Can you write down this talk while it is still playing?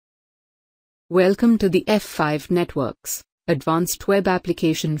Welcome to the F5 Networks Advanced Web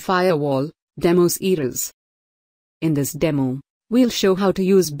Application Firewall demo series. In this demo, we'll show how to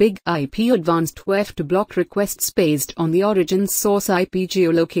use BIG-IP Advanced WAF to block requests based on the origin source IP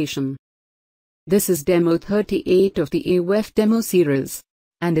geolocation. This is demo 38 of the AWAF demo series,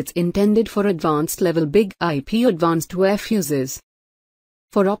 and it's intended for advanced level BIG-IP Advanced WAF users.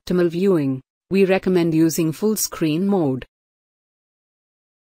 For optimal viewing, we recommend using full screen mode.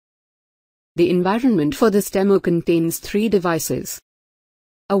 The environment for this demo contains 3 devices.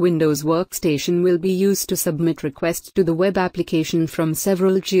 A Windows workstation will be used to submit requests to the web application from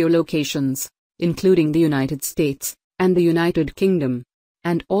several geolocations, including the United States and the United Kingdom,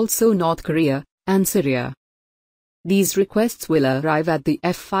 and also North Korea and Syria. These requests will arrive at the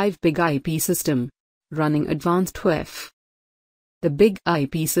F5 BIG-IP system, running Advanced WAF. The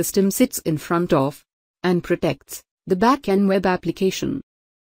BIG-IP system sits in front of and protects the back-end web application.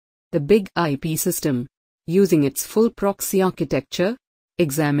 The BIG-IP system, using its full proxy architecture,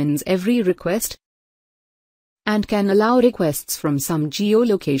 examines every request and can allow requests from some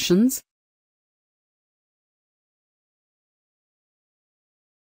geolocations,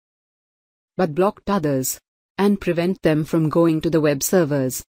 but blocked others, and prevent them from going to the web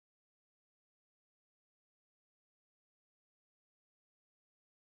servers.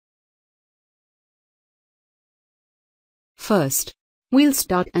 First, we'll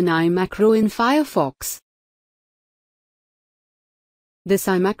start an iMacro in Firefox. This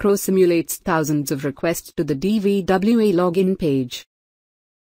iMacro simulates thousands of requests to the DVWA login page.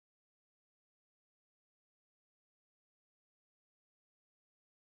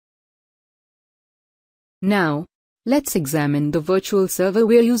 Now, let's examine the virtual server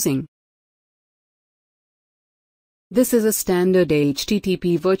we're using. This is a standard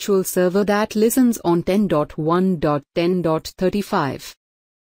HTTP virtual server that listens on 10.1.10.35.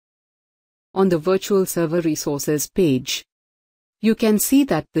 On the virtual server resources page, you can see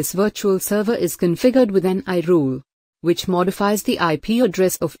that this virtual server is configured with an I rule, which modifies the IP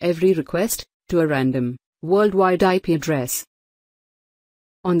address of every request to a random, worldwide IP address.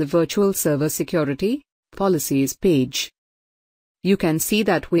 On the virtual server security policies page, you can see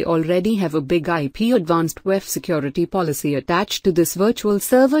that we already have a BIG-IP Advanced WAF security policy attached to this virtual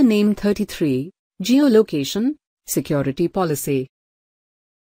server named 33, Geolocation, Security Policy.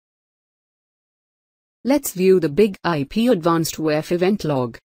 Let's view the BIG-IP Advanced WAF event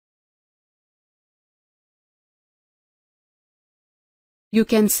log. You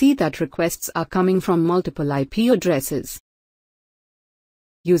can see that requests are coming from multiple IP addresses.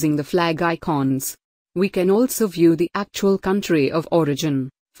 Using the flag icons, we can also view the actual country of origin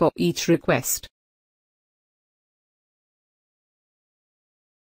for each request.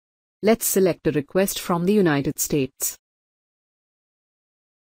 Let's select a request from the United States.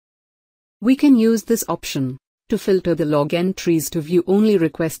 We can use this option to filter the log entries to view only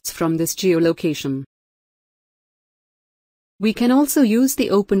requests from this geolocation. We can also use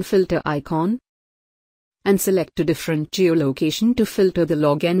the open filter icon and select a different geolocation to filter the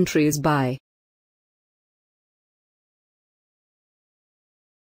log entries by.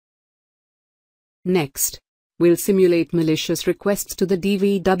 Next, we'll simulate malicious requests to the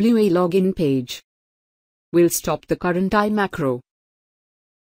DVWA login page. We'll stop the current iMacro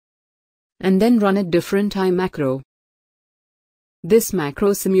and then run a different iMacro. This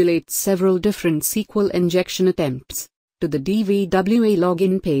macro simulates several different SQL injection attempts to the DVWA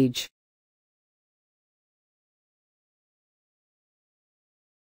login page.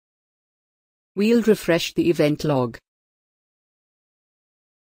 We'll refresh the event log.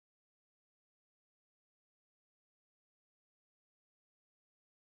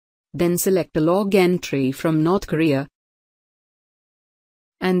 Then select a log entry from North Korea,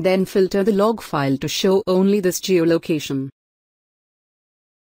 and then filter the log file to show only this geolocation.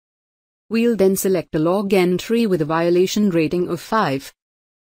 We'll then select a log entry with a violation rating of 5,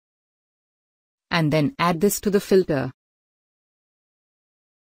 and then add this to the filter.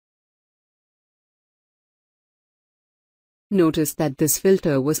 Notice that this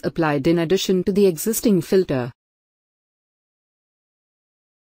filter was applied in addition to the existing filter.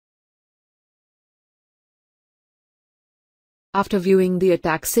 After viewing the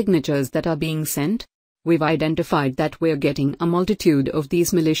attack signatures that are being sent, we've identified that we're getting a multitude of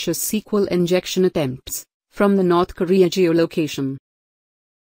these malicious SQL injection attempts from the North Korea geolocation.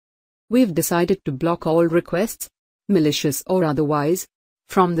 We've decided to block all requests, malicious or otherwise,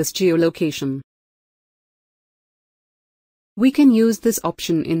 from this geolocation. We can use this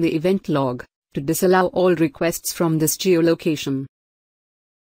option in the event log to disallow all requests from this geolocation.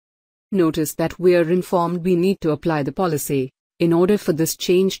 Notice that we're informed we need to apply the policy in order for this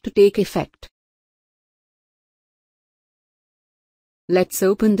change to take effect. Let's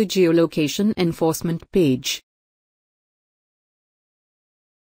open the geolocation enforcement page.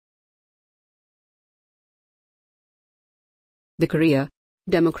 The Korea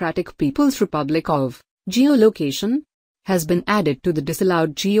Democratic People's Republic of Geolocation has been added to the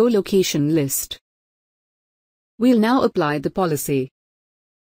disallowed geolocation list. We'll now apply the policy.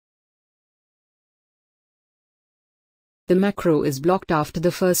 The macro is blocked after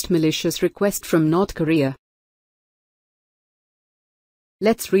the first malicious request from North Korea.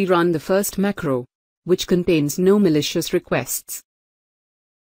 Let's rerun the first macro, which contains no malicious requests.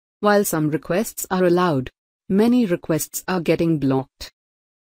 While some requests are allowed, many requests are getting blocked.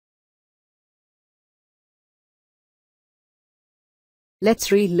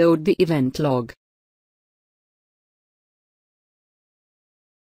 Let's reload the event log.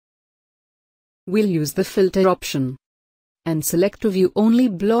 We'll use the filter option and select to view only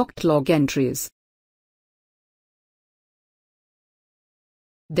blocked log entries.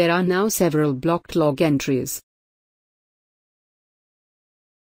 There are now several blocked log entries.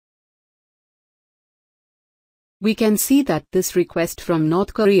 We can see that this request from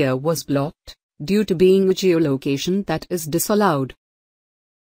North Korea was blocked due to being a geolocation that is disallowed.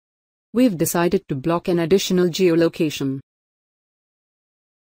 We've decided to block an additional geolocation.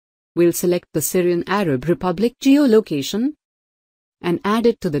 We'll select the Syrian Arab Republic geolocation and add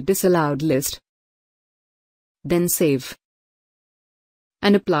it to the disallowed list. Then save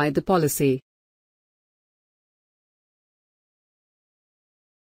and apply the policy.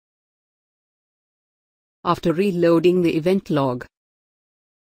 After reloading the event log,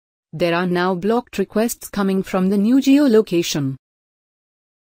 there are now blocked requests coming from the new geolocation.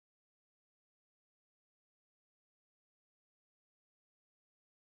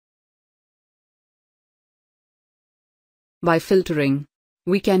 By filtering,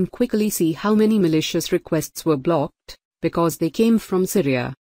 we can quickly see how many malicious requests were blocked because they came from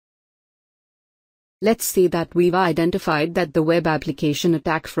Syria. Let's say that we've identified that the web application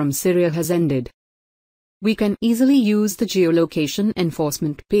attack from Syria has ended. We can easily use the geolocation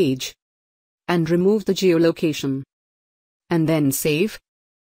enforcement page and remove the geolocation, and then save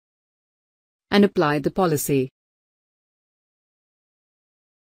and apply the policy.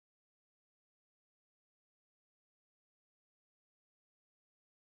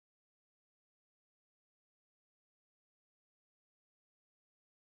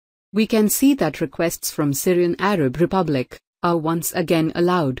 We can see that requests from Syrian Arab Republic are once again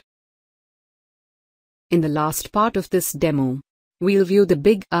allowed. In the last part of this demo, we'll view the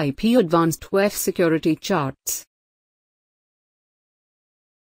BIG-IP Advanced WAF security charts.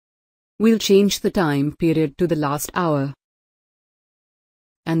 We'll change the time period to the last hour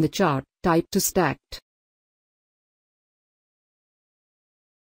and the chart type to stacked.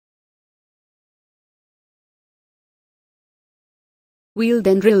 We'll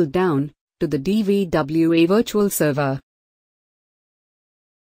then drill down to the DVWA virtual server.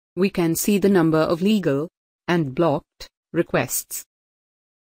 We can see the number of legal and blocked requests.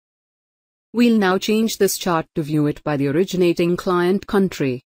 We'll now change this chart to view it by the originating client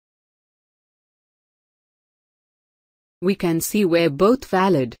country. We can see where both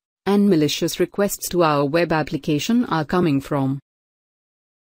valid and malicious requests to our web application are coming from.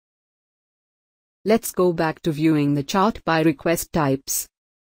 Let's go back to viewing the chart by request types.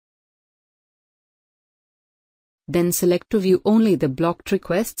 Then select to view only the blocked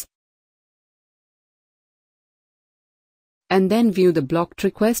requests, and then view the blocked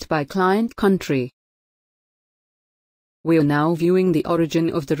request by client country. We are now viewing the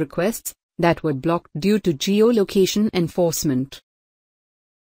origin of the requests that were blocked due to geolocation enforcement.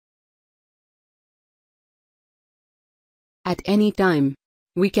 At any time,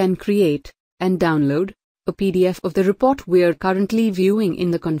 we can create and download a PDF of the report we are currently viewing in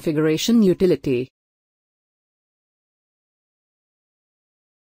the configuration utility.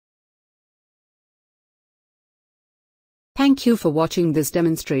 Thank you for watching this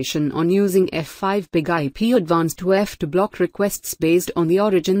demonstration on using F5 BIG-IP Advanced WAF to block requests based on the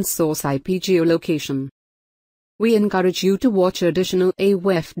origin source IP geolocation. We encourage you to watch additional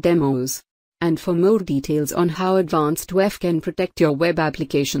AWAF demos, and for more details on how Advanced WAF can protect your web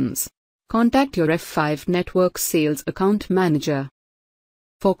applications, contact your F5 Network Sales Account Manager.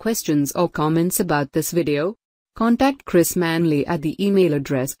 For questions or comments about this video, contact Chris Manley at the email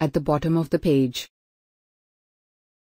address at the bottom of the page.